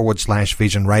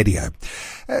 facebook.com/Vision Radio.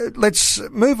 Let's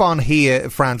move on here,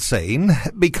 Francine,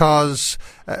 because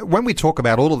when we talk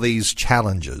about all of these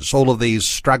challenges, all of these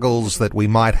struggles that we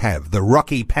might have, the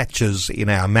rocky patches in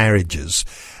our marriages,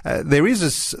 there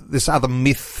is this other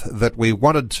myth that we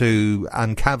wanted to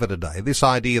uncover today, this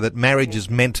idea that marriage is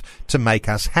meant to make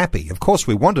us happy. Of course,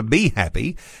 we want to be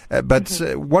happy, but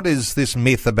what is this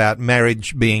myth about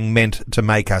marriage being meant to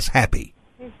make us happy?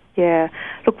 Yeah.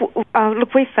 Look,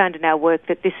 we found in our work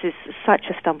that this is such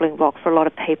a stumbling block for a lot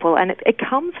of people, and it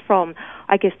comes from,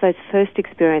 I guess, those first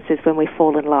experiences when we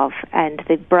fall in love and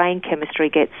the brain chemistry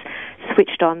gets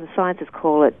switched on. The scientists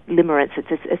call it limerence.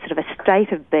 It's a sort of a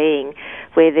state of being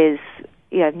where there's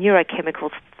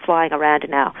neurochemicals flying around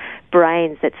in our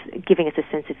brains that's giving us a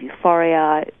sense of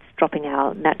euphoria. It's dropping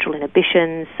our natural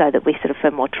inhibitions so that we sort of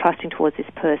feel more trusting towards this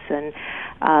person.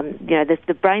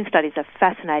 The brain studies are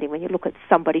fascinating when you look at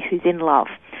somebody who's in love.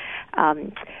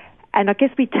 And I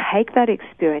guess we take that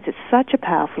experience, it's such a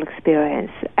powerful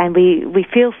experience, and we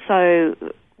feel so,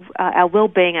 our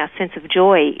well-being, our sense of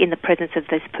joy in the presence of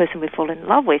this person we've fallen in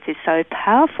love with is so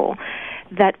powerful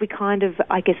that we kind of,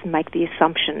 I guess, make the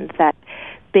assumption that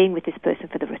being with this person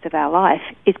for the rest of our life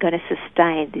is going to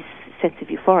sustain this sense of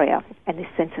euphoria and this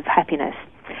sense of happiness.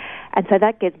 And so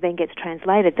that then gets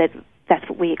translated that that's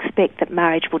what we expect that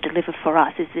marriage will deliver for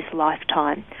us, is this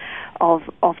lifetime of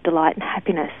delight and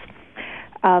happiness.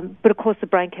 But of course, the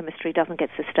brain chemistry doesn't get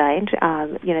sustained.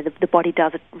 The body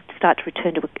does start to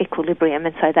return to equilibrium,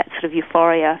 and so that sort of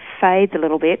euphoria fades a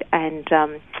little bit. And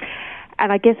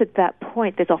I guess at that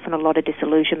point, there's often a lot of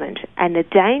disillusionment. And the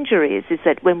danger is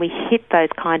that when we hit those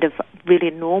kind of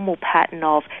really normal pattern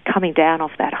of coming down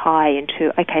off that high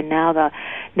into, okay, now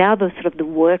the sort of the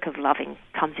work of loving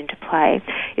comes into play,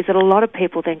 is that a lot of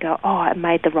people then go, oh, I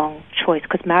made the wrong choice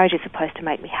because marriage is supposed to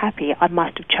make me happy. I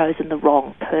must have chosen the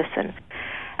wrong person.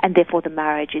 And therefore the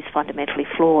marriage is fundamentally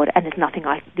flawed, and there's nothing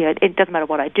it doesn't matter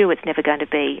what I do, it's never going to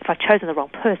be, if I've chosen the wrong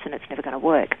person, it's never going to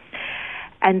work.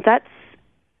 And that's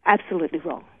absolutely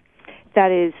wrong.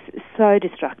 That is so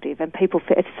destructive, and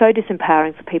it's so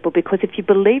disempowering for people, because if you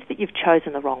believe that you've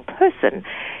chosen the wrong person,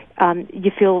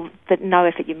 you feel that no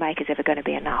effort you make is ever going to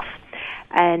be enough.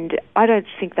 And I don't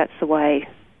think that's the way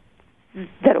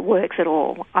that it works at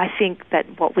all. I think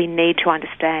that what we need to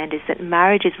understand is that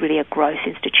marriage is really a gross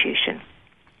institution.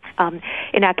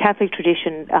 In our Catholic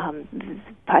tradition,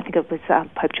 I think it was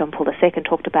Pope John Paul II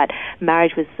talked about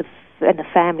marriage and the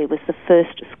family was the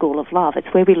first school of love. It's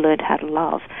where we learned how to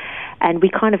love. And we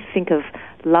kind of think of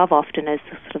love often as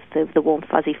sort of the warm,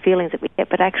 fuzzy feelings that we get,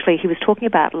 but actually he was talking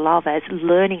about love as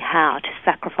learning how to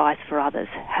sacrifice for others,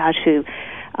 how to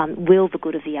will the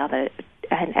good of the other,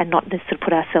 and not just to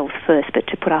put ourselves first, but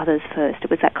to put others first. It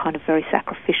was that kind of very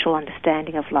sacrificial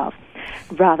understanding of love,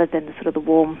 rather than the sort of the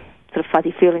warm, sort of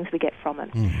fuzzy feelings we get from it.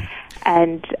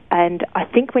 And I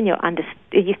think when you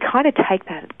kind of take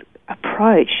that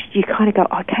approach, you kind of go,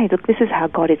 okay, look, this is how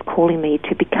God is calling me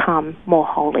to become more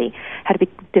holy, how to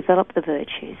develop the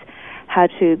virtues, how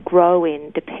to grow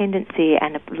in dependency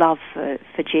and love for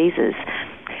Jesus,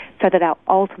 so that our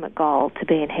ultimate goal to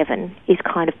be in heaven is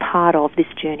kind of part of this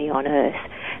journey on earth.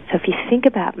 So if you think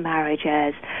about marriage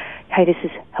as, hey, this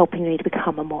is helping me to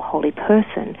become a more holy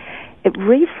person, it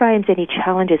reframes any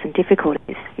challenges and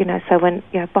difficulties. So when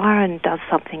Byron does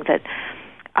something that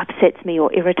upsets me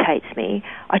or irritates me,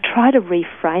 I try to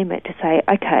reframe it to say,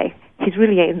 okay, he's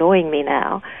really annoying me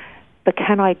now, but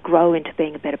can I grow into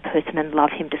being a better person and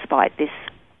love him despite this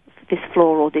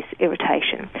flaw or this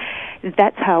irritation?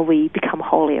 That's how we become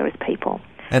holier as people.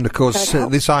 And of course,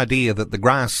 this idea that the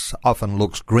grass often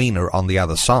looks greener on the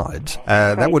other side,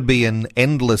 that would be an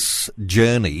endless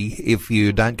journey if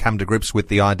you don't come to grips with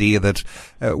the idea that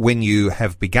when you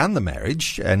have begun the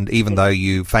marriage, and even though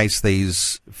you face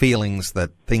these feelings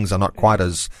that things are not quite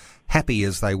as happy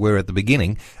as they were at the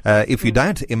beginning, if you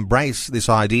don't embrace this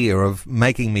idea of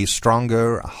making me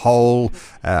stronger, whole,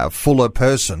 fuller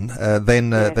person,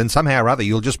 then somehow or other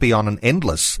you'll just be on an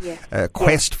endless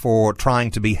quest for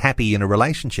trying to be happy in a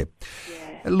relationship.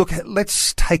 Look,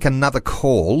 let's take another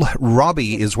call.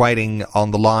 Robbie is waiting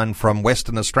on the line from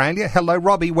Western Australia. Hello,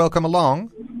 Robbie. Welcome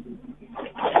along.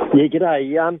 Yeah,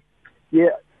 g'day.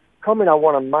 Comment I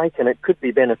want to make, and it could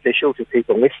be beneficial to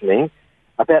people listening.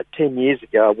 About 10 years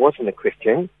ago, I wasn't a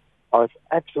Christian. I was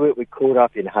absolutely caught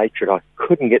up in hatred. I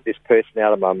couldn't get this person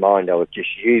out of my mind. I was just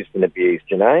used and abused,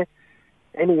 Anyway,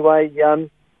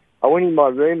 I went in my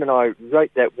room and I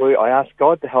wrote that word. I asked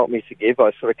God to help me forgive. I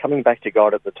was sort of coming back to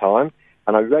God at the time,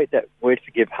 and I wrote that word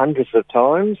forgive hundreds of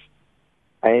times.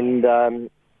 And, after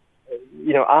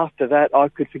that, I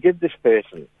could forgive this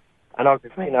person. And I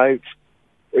could, I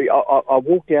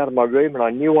walked out of my room and I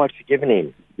knew I'd forgiven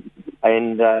him.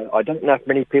 And I don't know if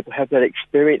many people have that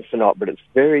experience or not, but it's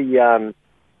very...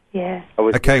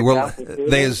 Okay, well,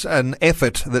 there's an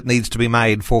effort that needs to be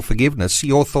made for forgiveness.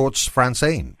 Your thoughts,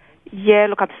 Francine? Yeah,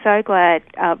 look, I'm so glad,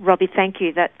 Robbie, thank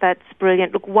you. That's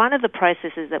brilliant. Look, one of the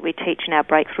processes that we teach in our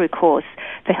Breakthrough course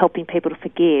for helping people to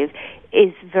forgive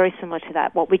is very similar to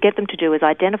that. What we get them to do is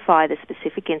identify the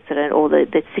specific incident or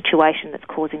the situation that's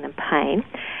causing them pain,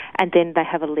 and then they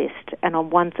have a list. And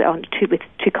with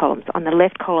two columns. On the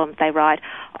left column, they write,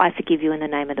 I forgive you in the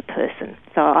name of the person.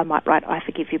 So I might write, I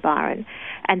forgive you, Byron.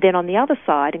 And then on the other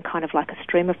side, in kind of like a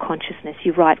stream of consciousness,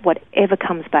 you write whatever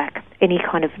comes back, any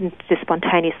kind of just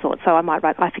spontaneous thought. So I might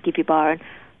write, I forgive you, Byron,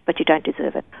 but you don't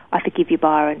deserve it. I forgive you,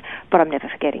 Byron, but I'm never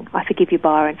forgetting. I forgive you,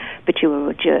 Byron, but you were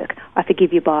a jerk. I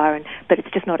forgive you, Byron, but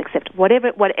it's just not acceptable.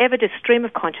 Whatever, just stream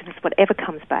of consciousness, whatever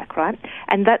comes back, right?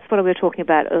 And that's what we were talking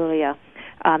about earlier,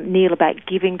 Neil, about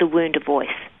giving the wound a voice.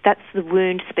 That's the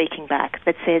wound speaking back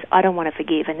that says, I don't want to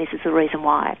forgive, and this is the reason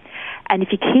why. And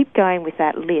if you keep going with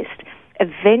that list,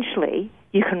 eventually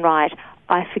you can write,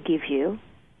 I forgive you,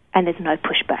 and there's no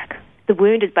pushback. the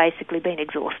wound has basically been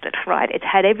exhausted, right? It's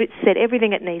said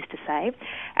everything it needs to say,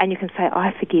 and you can say,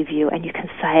 I forgive you, and you can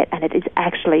say it, and it has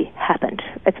actually happened.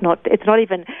 It's not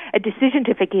even a decision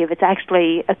to forgive. It's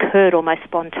actually occurred almost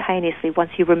spontaneously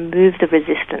once you remove the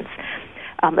resistance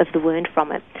of the wound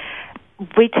from it.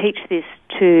 We teach this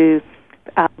to...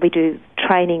 we do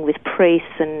training with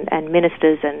priests and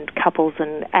ministers and couples,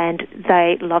 and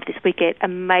they love this. We get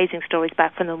amazing stories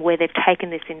back from them where they've taken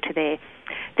this into their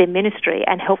ministry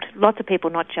and helped lots of people,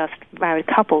 not just married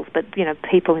couples, but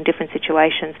people in different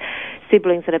situations,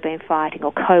 siblings that have been fighting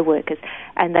or co-workers,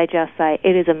 and they just say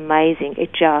it is amazing.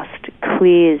 It just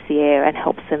clears the air and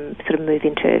helps them sort of move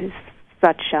into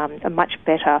such a much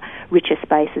better, richer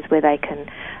spaces where they can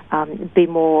be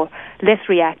less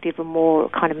reactive and more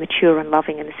kind of mature and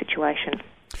loving in the situation.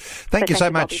 Thank you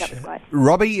so much,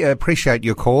 Robbie. Appreciate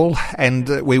your call,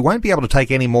 and we won't be able to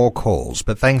take any more calls,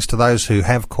 but thanks to those who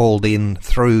have called in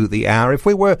through the hour. If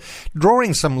we were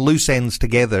drawing some loose ends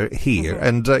together here,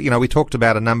 and we talked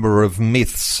about a number of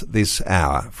myths this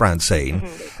hour, Francine,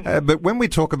 but when we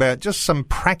talk about just some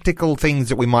practical things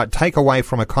that we might take away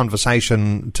from a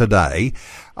conversation today,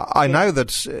 I know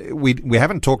that we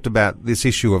haven't talked about this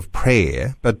issue of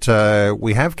prayer, but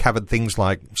we have covered things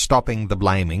like stopping the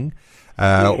blaming,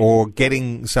 or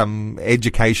getting some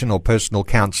education or personal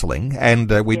counselling. And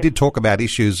we did talk about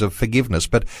issues of forgiveness.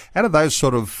 But out of those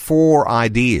sort of 4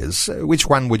 ideas, which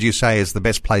one would you say is the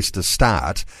best place to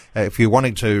start if you're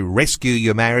wanting to rescue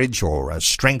your marriage or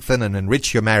strengthen and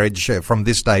enrich your marriage from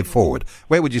this day forward?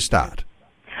 Where would you start?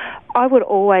 I would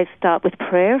always start with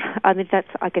prayer. I mean, that's,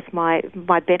 I guess, my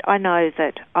bet. I know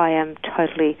that I am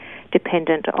totally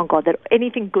dependent on God, that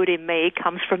anything good in me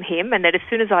comes from Him, and that as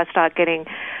soon as I start getting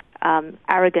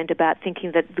arrogant about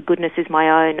thinking that the goodness is of my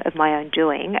own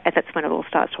doing, that's when it all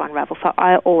starts to unravel. So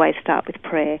I always start with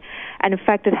prayer. And in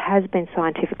fact, it has been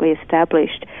scientifically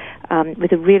established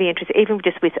with a really interesting, even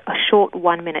just with a short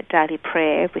 1-minute daily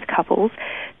prayer with couples,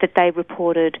 that they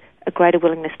reported a greater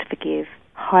willingness to forgive,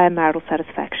 higher marital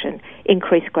satisfaction,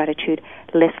 increased gratitude,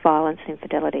 less violence and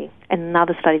infidelity. And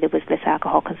another study, there was less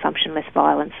alcohol consumption, less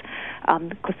violence,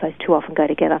 because those two often go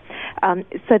together.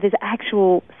 So there's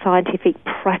actual scientific,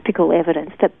 practical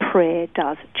evidence that prayer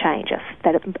does change us,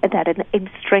 that it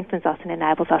strengthens us and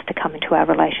enables us to come into our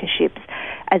relationships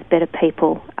as better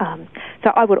people. So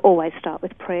I would always start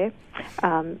with prayer.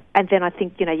 And then I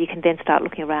think, you can then start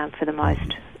looking around for the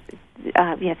most,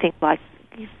 things like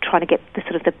trying to get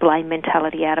the blame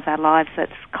mentality out of our lives.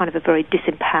 That's kind of a very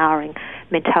disempowering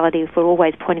mentality. If we're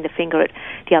always pointing the finger at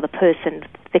the other person,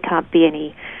 there can't be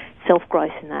any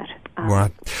self-growth in that.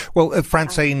 Right. Well,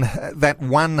 Francine, that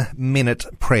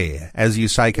 1-minute prayer, as you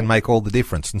say, can make all the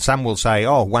difference. And some will say,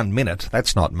 1 minute,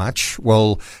 that's not much.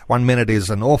 Well, 1 minute is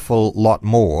an awful lot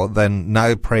more than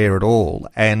no prayer at all.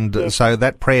 And so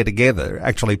that prayer together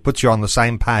actually puts you on the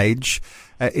same page.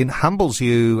 It humbles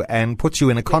you and puts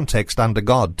you in a context under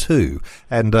God too.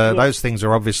 And those things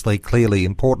are obviously clearly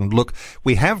important. Look,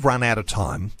 we have run out of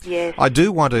time. Yes. I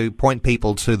do want to point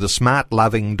people to the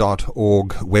smartloving.org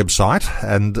website.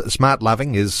 And Smart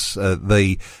Loving is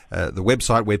the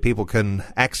website where people can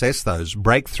access those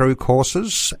breakthrough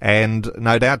courses. And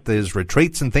no doubt there's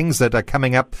retreats and things that are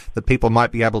coming up that people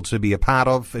might be able to be a part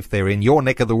of if they're in your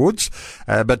neck of the woods.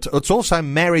 But it's also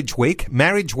Marriage Week,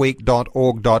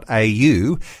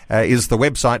 marriageweek.org.au. Is the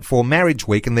website for Marriage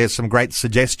Week, and there's some great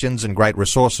suggestions and great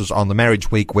resources on the Marriage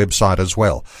Week website as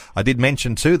well. I did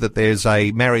mention too that there's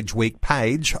a Marriage Week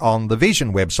page on the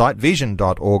Vision website,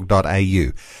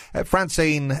 vision.org.au.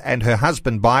 Francine and her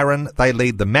husband Byron, they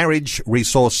lead the Marriage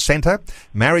Resource Centre,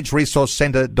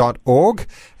 marriageresourcecentre.org.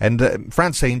 And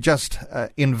Francine, just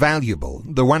invaluable,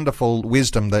 the wonderful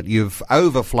wisdom that you've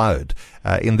overflowed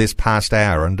in this past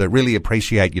hour, and really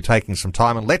appreciate you taking some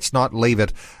time. And let's not leave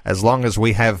it as long as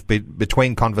we have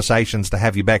between conversations to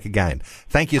have you back again.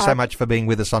 Thank you so much for being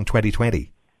with us on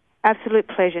 2020. Absolute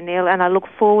pleasure, Neil, and I look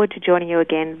forward to joining you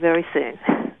again very soon.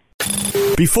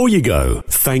 Before you go,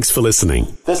 thanks for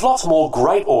listening. There's lots more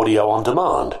great audio on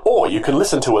demand, or you can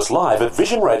listen to us live at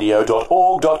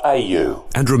visionradio.org.au.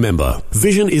 And remember,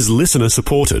 Vision is listener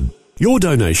supported. Your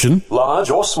donation, large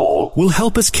or small, will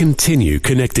help us continue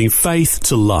connecting faith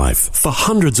to life for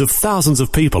hundreds of thousands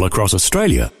of people across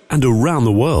Australia and around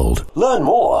the world. Learn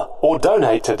more or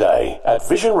donate today at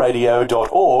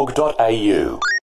visionradio.org.au.